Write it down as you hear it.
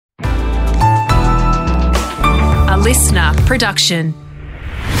listener production.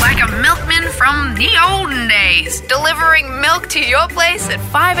 Like a milkman from the olden days, delivering milk to your place at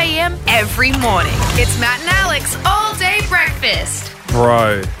 5 a.m. every morning. It's Matt and Alex all day breakfast.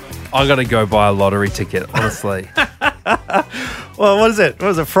 Bro, I got to go buy a lottery ticket, honestly. Well, what is it? What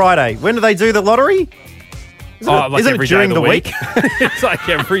is it, Friday? When do they do the lottery? Isn't it every during day the of week? It's like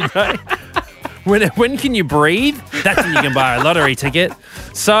every day. When can you breathe? That's when you can buy a lottery ticket.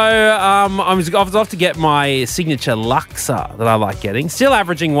 So I was off to get my signature laksa that I like getting. Still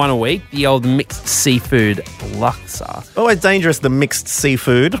averaging one a week, the old mixed seafood laksa. Always dangerous, the mixed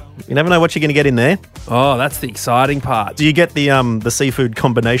seafood. You never know what you're going to get in there. Oh, that's the exciting part. Do you get the seafood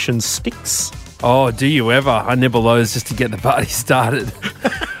combination sticks? Oh, do you ever? I nibble those just to get the party started.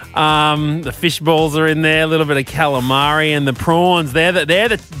 The fish balls are in there, a little bit of calamari, and the prawns. They're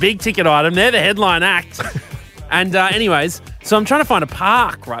the big ticket item. They're the headline act. And anyways, so I'm trying to find a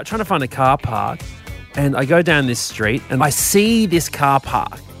park, right? Trying to find a car park. And I go down this street and I see this car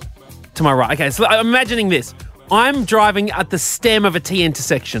park to my right. Okay, so I'm imagining this. I'm driving at the stem of a T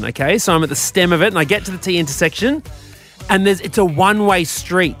intersection, okay? So I'm at the stem of it and I get to the T intersection and it's a one-way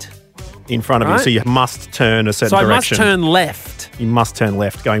street. In front of you, so you must turn a certain direction. So I must turn left. You must turn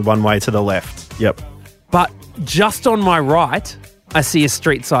left, going one way to the left. Yep. But just on my right, I see a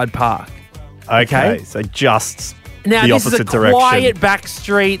street side park. Okay, so just now, the this opposite is a direction. quiet back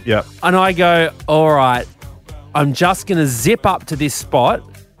street. Yep. And I go, all right, I'm just going to zip up to this spot.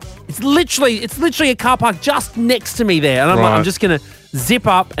 It's literally a car park just next to me there. And I'm just going to zip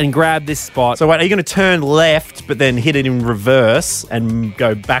up and grab this spot. So wait, are you going to turn left but then hit it in reverse and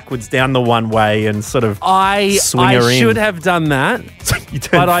go backwards down the one way and sort of swing her in? I should have done that,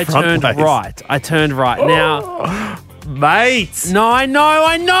 but I turned right. I turned right. Now, mate. No, I know.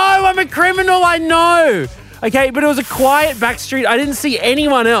 I'm a criminal. I know. Okay, but it was a quiet back street. I didn't see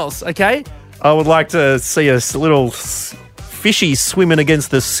anyone else, okay? I would like to see a little fishy swimming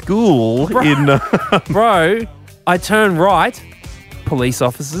against the school Bro, I turned right. Police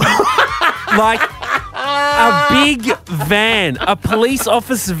officers. Like a big van, a police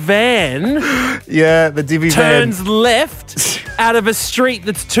office van. Yeah, the divvy turns van. left out of a street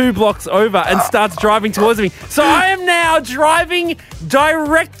that's 2 blocks over and starts driving towards me. So I am now driving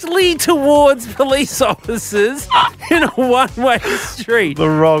directly towards police officers in a one-way street. The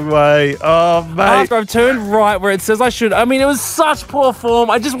wrong way. Oh, mate. After I've turned right where it says I should. I mean, it was such poor form.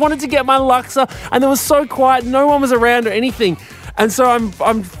 I just wanted to get my laksa and it was so quiet. No one was around or anything. And so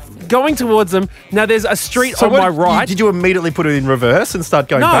I'm going towards them. Now, there's a street on my right. Did you immediately put it in reverse and start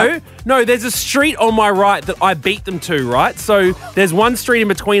going back? No, there's a street on my right that I beat them to, right? So there's one street in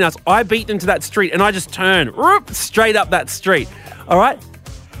between us. I beat them to that street and I just turn straight up that street. All right?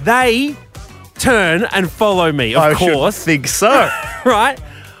 They turn and follow me, of course. I think so. Right?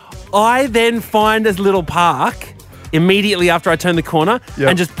 I then find a little park immediately after I turn the corner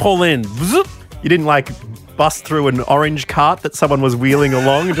and just pull in. You didn't bust through an orange cart that someone was wheeling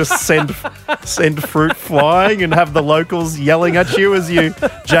along and just send fruit flying and have the locals yelling at you as you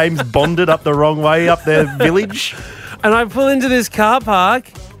James Bonded up the wrong way up their village? And I pull into this car park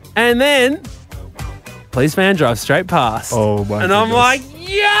and then police van drives straight past. Oh, my And goodness. I'm like,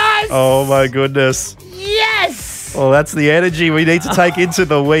 yes! Oh, my goodness. Yes! Well, that's the energy we need to take into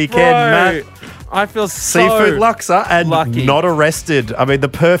the weekend, Matt. I feel so Seafood laksa and lucky. Not arrested. I mean, the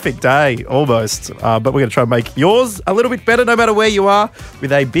perfect day, almost. But we're going to try and make yours a little bit better no matter where you are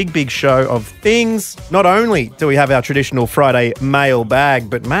with a big show of things. Not only do we have our traditional Friday mailbag,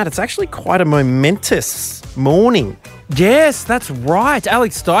 but, Matt, it's actually quite a momentous morning. Yes, that's right.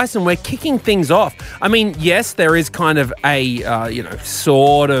 Alex Dyson, we're kicking things off. I mean, yes, there is kind of a,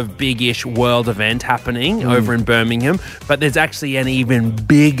 sort of big-ish world event happening over in Birmingham, but there's actually an even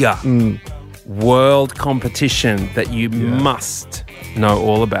bigger world competition that you must know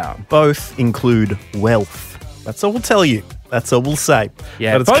all about. Both include wealth. That's all we'll tell you. That's all we'll say.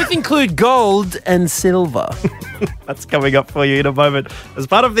 Yeah, both include gold and silver. That's coming up for you in a moment. As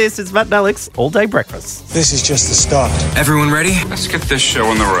part of this, it's Matt and Alex All Day Breakfast. This is just the start. Everyone ready? Let's get this show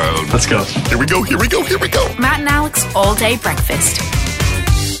on the road. Let's go. Here we go. Matt and Alex All Day Breakfast.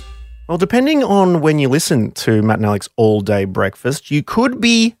 Well, depending on when you listen to Matt and Alex All Day Breakfast, you could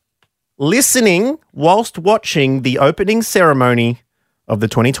be listening whilst watching the opening ceremony of the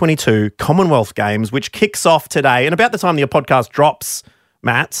 2022 Commonwealth Games, which kicks off today. And about the time the podcast drops,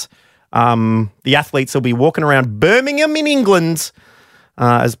 Matt, the athletes will be walking around Birmingham in England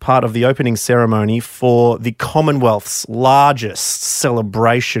as part of the opening ceremony for the Commonwealth's largest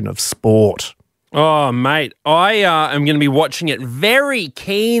celebration of sport. Oh, mate, I am going to be watching it very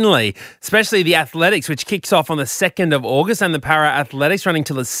keenly, especially the athletics, which kicks off on the 2nd of August, and the para-athletics running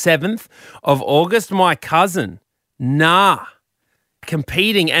till the 7th of August. My cousin, Nah.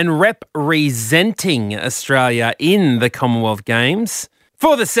 Competing and representing Australia in the Commonwealth Games.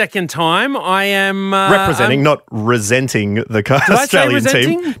 For the second time, I am... Representing, not resenting the Australian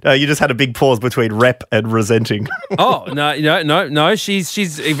team. You just had a big pause between rep and resenting. Oh, no.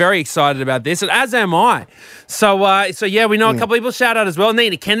 She's very excited about this, and as am I. So yeah, we know a couple of people. Shout out as well.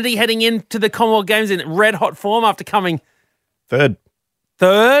 Nina Kennedy heading into the Commonwealth Games in red-hot form after coming... Third?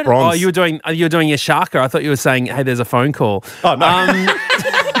 Bronze. Oh, you were doing your Shaka. I thought you were saying, hey, there's a phone call. Oh, no.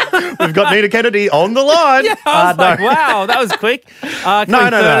 We've got Nina Kennedy on the line. Yeah, I was like, wow, that was quick. No,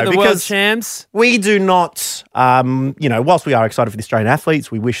 the world champs. We do not, whilst we are excited for the Australian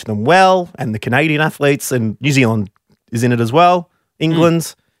athletes, we wish them well, and the Canadian athletes, and New Zealand is in it as well.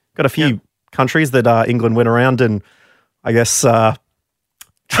 England's got a few countries that England went around and, I guess...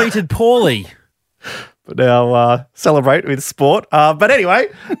 treated poorly. But now celebrate with sport. But anyway...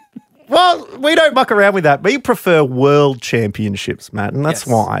 Well, we don't muck around with that. We prefer world championships, Matt, and that's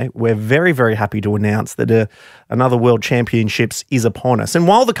why we're very, very happy to announce that another world championships is upon us. And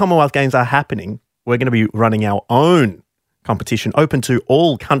while the Commonwealth Games are happening, we're going to be running our own competition open to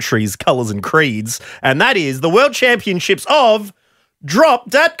all countries, colours and creeds, and that is the World Championships of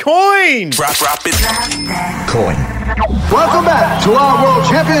Drop That Coin. Drop it. Coin. Welcome back to our World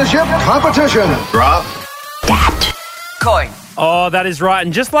Championship competition. Drop that coin. Oh, that is right.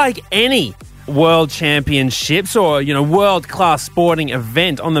 And just like any world championships or, world-class sporting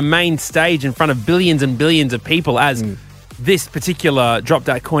event on the main stage in front of billions and billions of people, as this particular Drop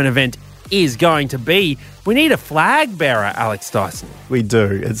That Coin event is going to be, we need a flag bearer, Alex Dyson. We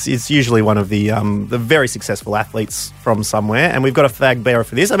do. It's usually one of the very successful athletes from somewhere, and we've got a flag bearer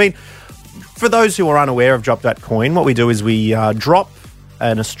for this. I mean, for those who are unaware of Drop That Coin, what we do is we drop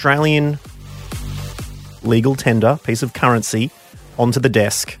an Australian legal tender piece of currency onto the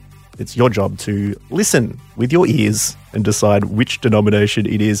desk. It's your job to listen with your ears and decide which denomination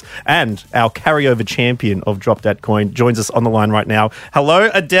it is. And our carryover champion of Drop That Coin joins us on the line right now.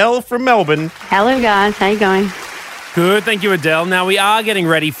 Hello, Adele from Melbourne. Hello, guys. How you going? Good, thank you, Adele. Now, we are getting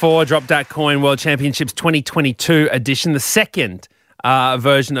ready for Drop That Coin World Championships 2022 edition, the second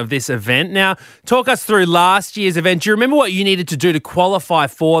version of this event. Now, talk us through last year's event. Do you remember what you needed to do to qualify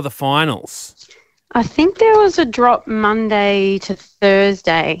for the finals? I think there was a drop Monday to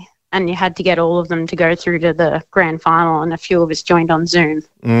Thursday, and you had to get all of them to go through to the grand final, and a few of us joined on Zoom.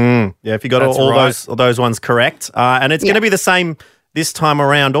 Yeah, if you got all those ones correct. And it's going to be the same this time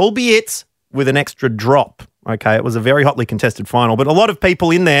around, albeit with an extra drop. Okay, it was a very hotly contested final, but a lot of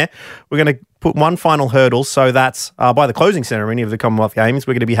people in there. We're going to put one final hurdle so that by the closing ceremony of the Commonwealth Games,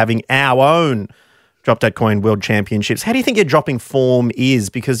 we're going to be having our own Drop That Coin World Championships. How do you think your dropping form is?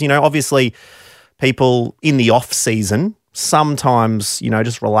 Because, obviously... people in the off season sometimes,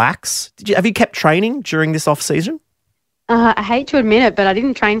 just relax. Have you kept training during this off season? I hate to admit it, but I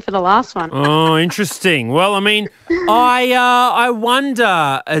didn't train for the last one. Oh, interesting. Well, I mean, I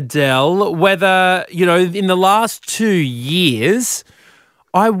wonder, Adele, whether, in the last 2 years,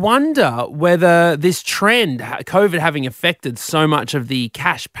 I wonder whether this trend, COVID having affected so much of the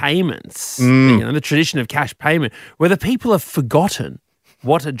cash payments, the tradition of cash payment, whether people have forgotten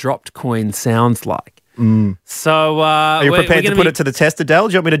what a dropped coin sounds like. So, are you prepared to put it to the test, Adele?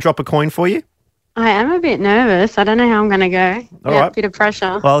 Do you want me to drop a coin for you? I am a bit nervous. I don't know how I'm going to go. All right. A bit of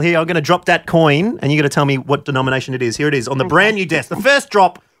pressure. Well, here, I'm going to drop that coin, and you're going to tell me what denomination it is. Here it is, on the brand new desk. The first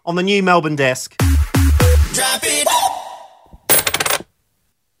drop on the new Melbourne desk. Drop it.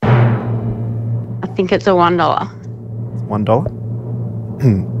 I think it's a $1.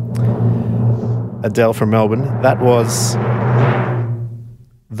 $1? Adele from Melbourne. That was...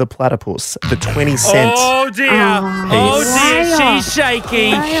 the platypus, the 20 cent. Oh dear! She's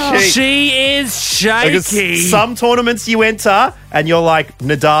shaky. She is shaky. Because some tournaments you enter and you're like,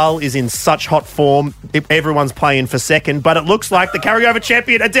 Nadal is in such hot form. Everyone's playing for second, but it looks like the carryover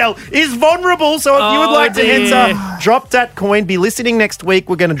champion Adele is vulnerable. So if you would like to enter, Drop That Coin. Be listening next week.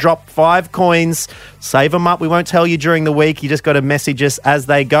 We're going to drop 5 coins. Save them up. We won't tell you during the week. You just got to message us as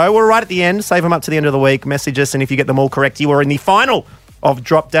they go. We're right at the end. Save them up to the end of the week. Message us, and if you get them all correct, you are in the final of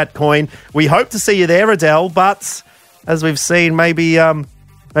Drop That Coin. We hope to see you there, Adele, but as we've seen, maybe you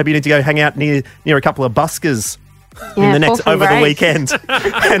need to go hang out near a couple of buskers over the weekend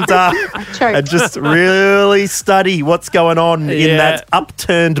and just really study what's going on in that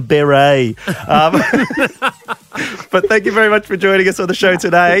upturned beret. But thank you very much for joining us on the show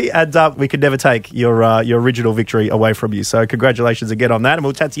today, and we could never take your original victory away from you. So congratulations again on that, and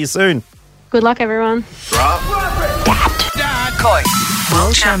we'll chat to you soon. Good luck, everyone. Drop that coin.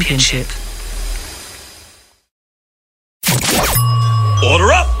 World Championship.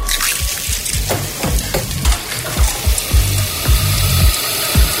 Order up.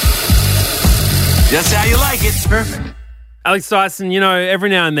 Just how you like it. Perfect. Alex Dyson, every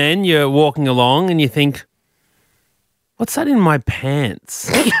now and then you're walking along and you think, what's that in my pants?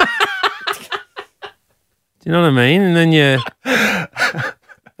 Do you know what I mean? And then you're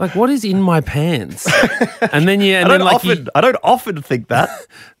like, what is in my pants? And then I don't often think that.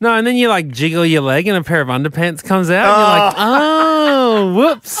 No, and then you like jiggle your leg and a pair of underpants comes out and you're like, oh,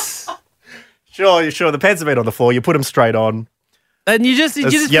 whoops. Sure. The pants have been on the floor. You put them straight on. And you just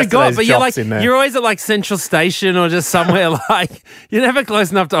forgot, but you're always at like Central Station or just somewhere like you're never close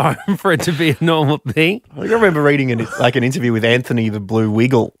enough to home for it to be a normal thing. I remember reading an interview with Anthony the Blue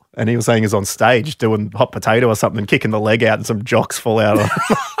Wiggle, and he was saying he's on stage doing hot potato or something, kicking the leg out, and some jocks fall out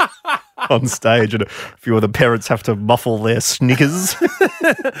on stage, and a few of the parents have to muffle their snickers.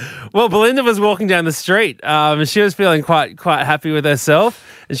 Well, Belinda was walking down the street. She was feeling quite happy with herself,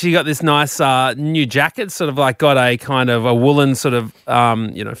 and she got this nice new jacket, sort of like got a kind of a woolen sort of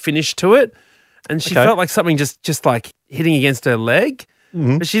finish to it, and she felt like something just like hitting against her leg.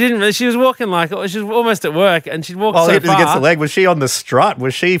 Mm-hmm. But she didn't. She was walking she was almost at work, and she'd walked so far. Against the leg. Was she on the strut?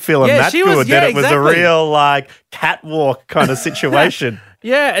 Was she feeling that good? That it was a real like catwalk kind of situation.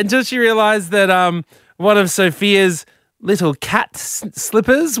 Yeah, until she realised that one of Sophia's little cat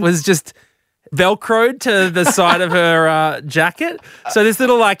slippers was just Velcroed to the side of her jacket. So this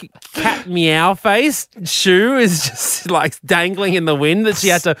little like cat meow face shoe is just like dangling in the wind that she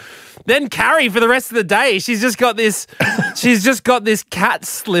had to then carry for the rest of the day. She's just got this cat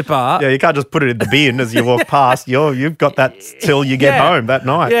slipper. Yeah, you can't just put it in the bin as you walk past. You've got that till you get home that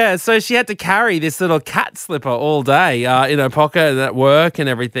night. Yeah, so she had to carry this little cat slipper all day in her pocket and at work and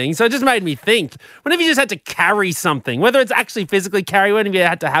everything. So it just made me think, whenever you just had to carry something, whether it's actually physically carry, whenever you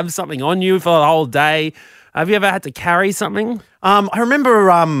had to have something on you for the whole day, have you ever had to carry something? I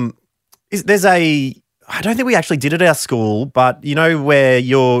remember I don't think we actually did it at our school, but where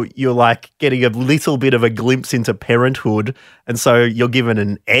you're like getting a little bit of a glimpse into parenthood, and so you're given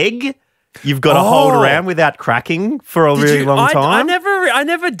an egg you've got to hold around without cracking for a really long time. I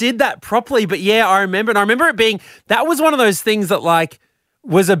never did that properly, but yeah, I remember. And I remember it being, that was one of those things that like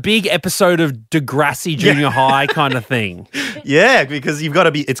was a big episode of Degrassi Junior High kind of thing. Yeah, because you've got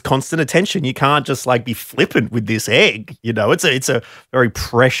to it's constant attention. You can't just like be flippant with this egg. It's a very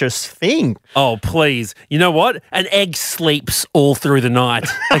precious thing. Oh, please. You know what? An egg sleeps all through the night,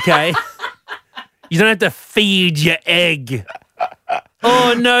 okay? You don't have to feed your egg.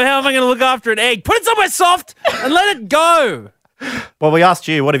 Oh, no, how am I going to look after an egg? Put it somewhere soft and let it go. Well, we asked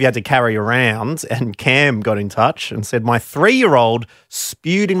you, what have you had to carry around? And Cam got in touch and said, my 3-year-old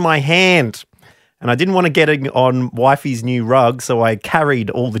spewed in my hand and I didn't want to get it on wifey's new rug, so I carried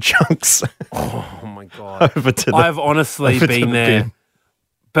all the chunks. Oh, my God. I've honestly been there. Bin.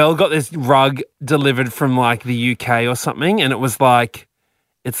 Belle got this rug delivered from like the UK or something, and it's like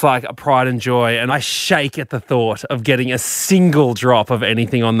a pride and joy, and I shake at the thought of getting a single drop of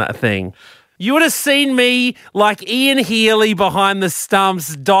anything on that thing. You would have seen me like Ian Healy behind the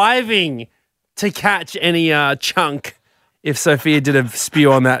stumps diving to catch any chunk if Sophia did a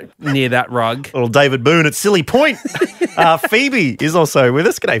spew on that near that rug. Little David Boone at Silly Point. Phoebe is also with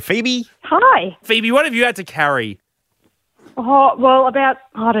us. G'day, Phoebe. Hi. Phoebe, what have you had to carry? Oh, well, about,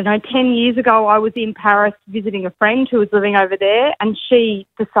 10 years ago, I was in Paris visiting a friend who was living over there, and she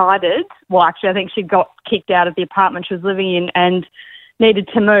decided, I think she got kicked out of the apartment she was living in and needed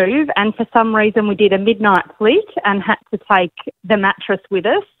to move, and for some reason we did a midnight flight and had to take the mattress with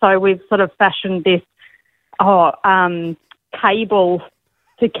us. So we've sort of fashioned this cable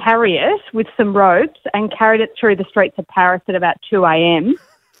to carry it with some ropes and carried it through the streets of Paris at about 2 a.m.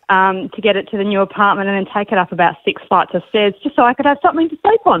 To get it to the new apartment and then take it up about 6 flights of stairs just so I could have something to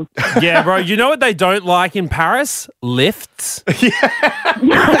sleep on. Yeah, bro. You know what they don't like in Paris? Lifts. There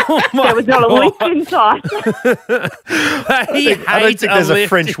was not a lift inside. I don't think there's a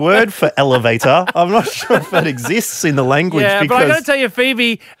French word for elevator. I'm not sure if that exists in the language. Yeah, but I got to tell you,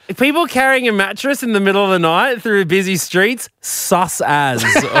 Phoebe, people carrying a mattress in the middle of the night through busy streets, sus as,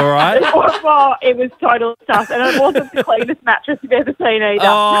 all right? Well, it was total sus, and it wasn't the cleanest mattress you've ever seen either.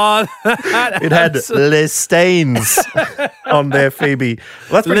 Oh, it had les stains on there, Phoebe.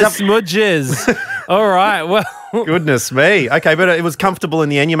 Let's bring up smudges. All right, well. Goodness me. Okay, but it was comfortable in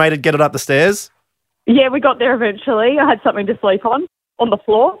the end. You made it get it up the stairs? Yeah, we got there eventually. I had something to sleep on the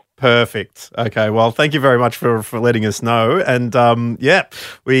floor. Perfect. Okay, well, thank you very much for letting us know. And,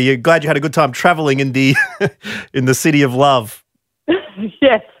 we're glad you had a good time travelling in the in the city of love.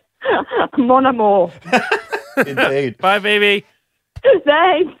 Yes. Mon amour. Indeed. Bye, baby.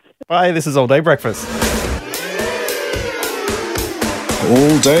 Thanks. Bye, this is All Day Breakfast.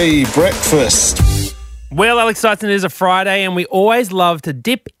 All Day Breakfast. Well, Alex Dyson, it is a Friday, and we always love to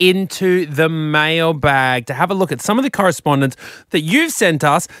dip into the mailbag to have a look at some of the correspondence that you've sent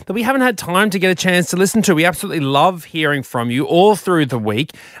us that we haven't had time to get a chance to listen to. We absolutely love hearing from you all through the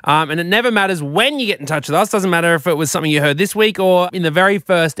week, and it never matters when you get in touch with us. Doesn't matter if it was something you heard this week or in the very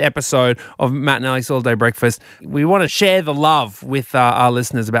first episode of Matt and Alex All Day Breakfast. We want to share the love with our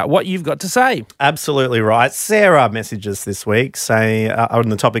listeners about what you've got to say. Absolutely right. Sarah messages this week saying on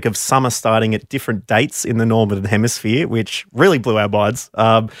the topic of summer starting at different dates in the Northern Hemisphere, which really blew our minds.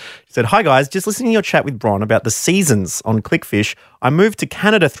 She said, "Hi guys, just listening to your chat with Bron about the seasons on Clickfish. I moved to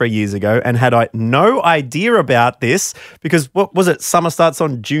Canada 3 years ago and had no idea about this because what was it? Summer starts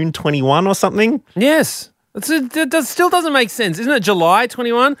on June 21 or something?" Yes. It still doesn't make sense. Isn't it July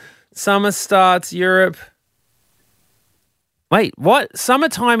 21? Summer starts Europe. Wait, what?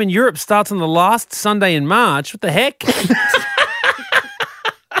 Summertime in Europe starts on the last Sunday in March? What the heck?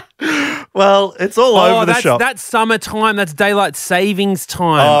 Well, it's all over the shop. That's summertime. That's daylight savings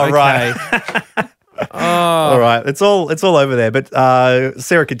time. Oh, okay. Right. All right. It's all over there. But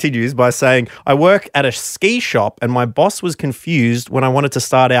Sarah continues by saying, "I work at a ski shop and my boss was confused when I wanted to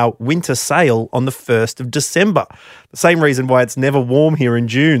start our winter sale on the 1st of December. The same reason why it's never warm here in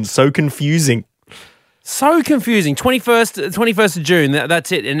June. So confusing." So confusing. 21st of June,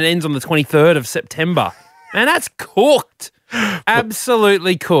 that's it. And it ends on the 23rd of September. Man, that's cooked.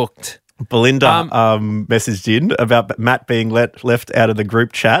 Absolutely cooked. Belinda messaged in about Matt being left out of the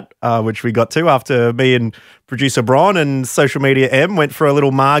group chat, which we got to after me and producer Bron and social media M went for a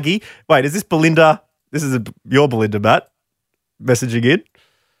little margie. Wait, is this Belinda? This is your Belinda, Matt, messaging in?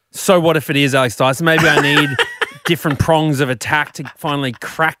 So what if it is Alex Dyson? Maybe I need different prongs of attack to finally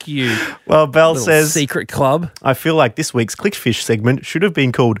crack you. Well, Belle says, secret club. "I feel like this week's Clickfish segment should have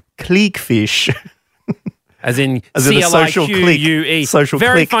been called Clickfish." As in a social CLIQUE. Social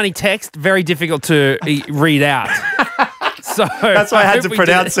very click. funny text, very difficult to read out. So that's why I had to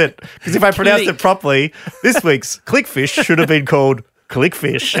pronounce it. Because if I pronounced it properly, this week's Clickfish should have been called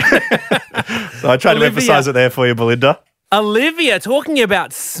Clickfish. So I tried to emphasise it there for you, Belinda. Olivia, talking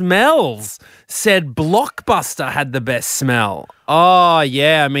about smells, said Blockbuster had the best smell. Oh,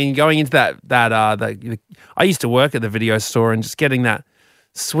 yeah. I mean, going into I used to work at the video store and just getting that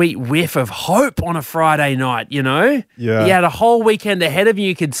sweet whiff of hope on a Friday night, you know? Yeah. You had a whole weekend ahead of you.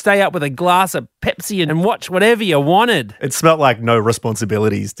 You could stay up with a glass of Pepsi and watch whatever you wanted. It smelled like no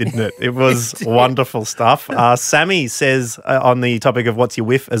responsibilities, didn't it? It was wonderful stuff. Sammy says on the topic of what's your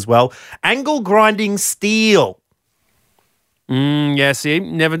whiff as well, angle grinding steel. Yeah, see,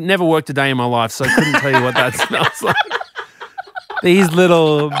 never worked a day in my life, so I couldn't tell you what that smells like. These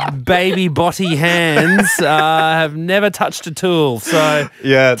little baby botty hands have never touched a tool. So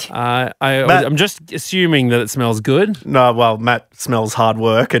yeah, I'm just assuming that it smells good. No, well, Matt smells hard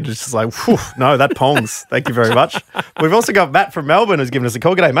work and it's just like, whew, no, that pongs. Thank you very much. We've also got Matt from Melbourne who's given us a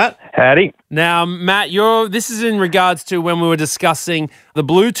call. G'day, Matt. Howdy. Now, Matt, this is in regards to when we were discussing the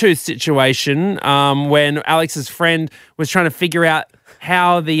Bluetooth situation when Alex's friend was trying to figure out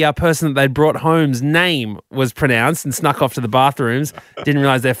how the person that they'd brought home's name was pronounced and snuck off to the bathrooms, didn't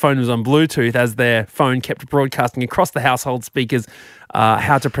realise their phone was on Bluetooth as their phone kept broadcasting across the household speakers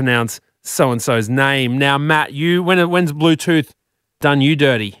how to pronounce so-and-so's name. Now, Matt, when's Bluetooth done you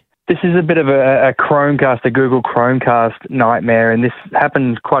dirty? This is a bit of a Chromecast, a Google Chromecast nightmare, and this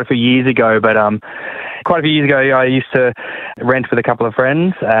happened quite a few years ago, but quite a few years ago, I used to rent with a couple of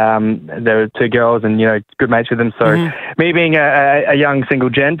friends. There were two girls and, good mates with them. So me being a young single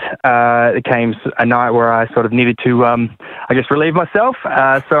gent, it came a night where I sort of needed to, relieve myself.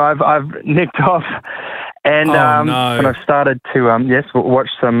 So I've nicked off and and I've started to, watch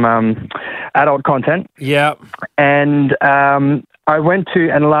some adult content. Yeah. And I went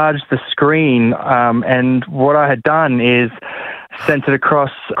to enlarge the screen, and what I had done is sent it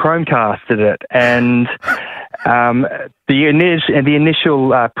across, Chromecasted it, and the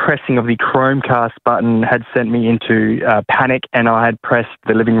initial pressing of the Chromecast button had sent me into panic, and I had pressed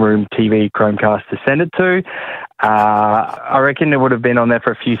the living room TV Chromecast to send it to. I reckon it would have been on there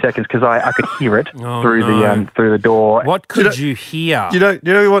for a few seconds because I could hear it through the door. What could you hear? You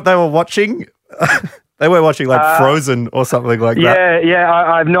know what they were watching? They were watching like Frozen or something like that. Yeah,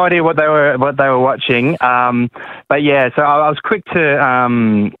 I have no idea what they were watching. But yeah, so I was quick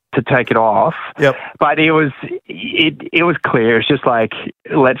to take it off. Yep. But it was clear. It's just like,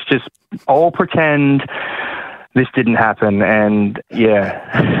 let's just all pretend this didn't happen. And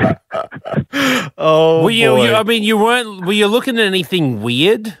yeah. Oh, were you looking at anything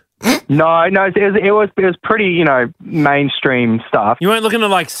weird? No, it was pretty, mainstream stuff. You weren't looking at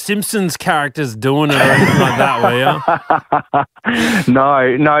like Simpsons characters doing it or anything like that, were you?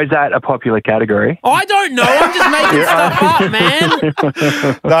 No, is that a popular category? Oh, I don't know. I'm just making stuff up,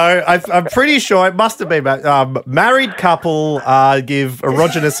 man. No, I'm pretty sure it must have been married couple give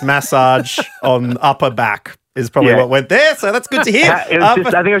erogenous massage on upper back is probably what went there. So that's good to hear. I think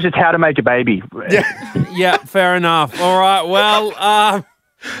it was just how to make a baby. Yeah, fair enough. All right, well...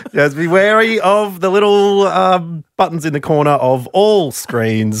 Just be wary of the little buttons in the corner of all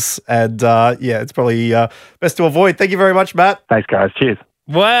screens. And, it's probably best to avoid. Thank you very much, Matt. Thanks, guys. Cheers.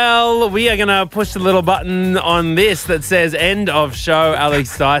 Well, we are going to push the little button on this that says end of show,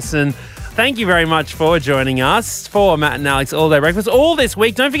 Alex Dyson. Thank you very much for joining us for Matt and Alex All Day Breakfast all this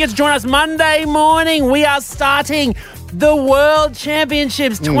week. Don't forget to join us Monday morning. We are starting the World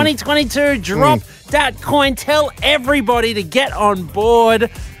Championships 2022. Drop that coin. Tell everybody to get on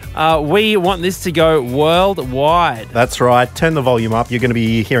board. We want this to go worldwide. That's right. Turn the volume up. You're going to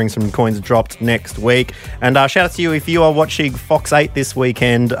be hearing some coins dropped next week. And shout out to you if you are watching Fox 8 this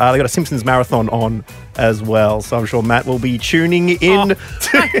weekend. They got a Simpsons marathon on as well. So I'm sure Matt will be tuning in. I've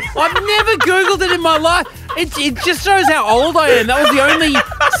never Googled it in my life. It just shows how old I am. That was the only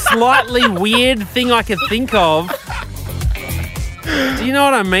slightly weird thing I could think of. Do you know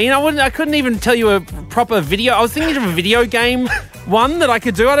what I mean? I couldn't even tell you a proper video. I was thinking of a video game one that I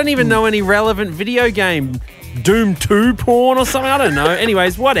could do. I don't even know any relevant video game. Doom 2 porn or something? I don't know.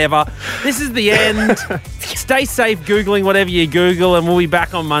 Anyways, whatever. This is the end. Stay safe Googling whatever you Google, and we'll be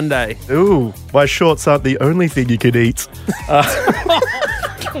back on Monday. Ooh, my shorts aren't the only thing you can eat.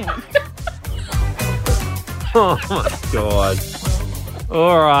 Oh, my God.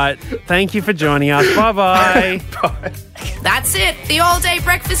 All right. Thank you for joining us. Bye-bye. Bye. That's it. The all-day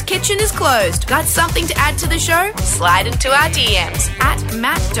breakfast kitchen is closed. Got something to add to the show? Slide into our DMs at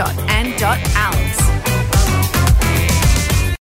matt.and.alex.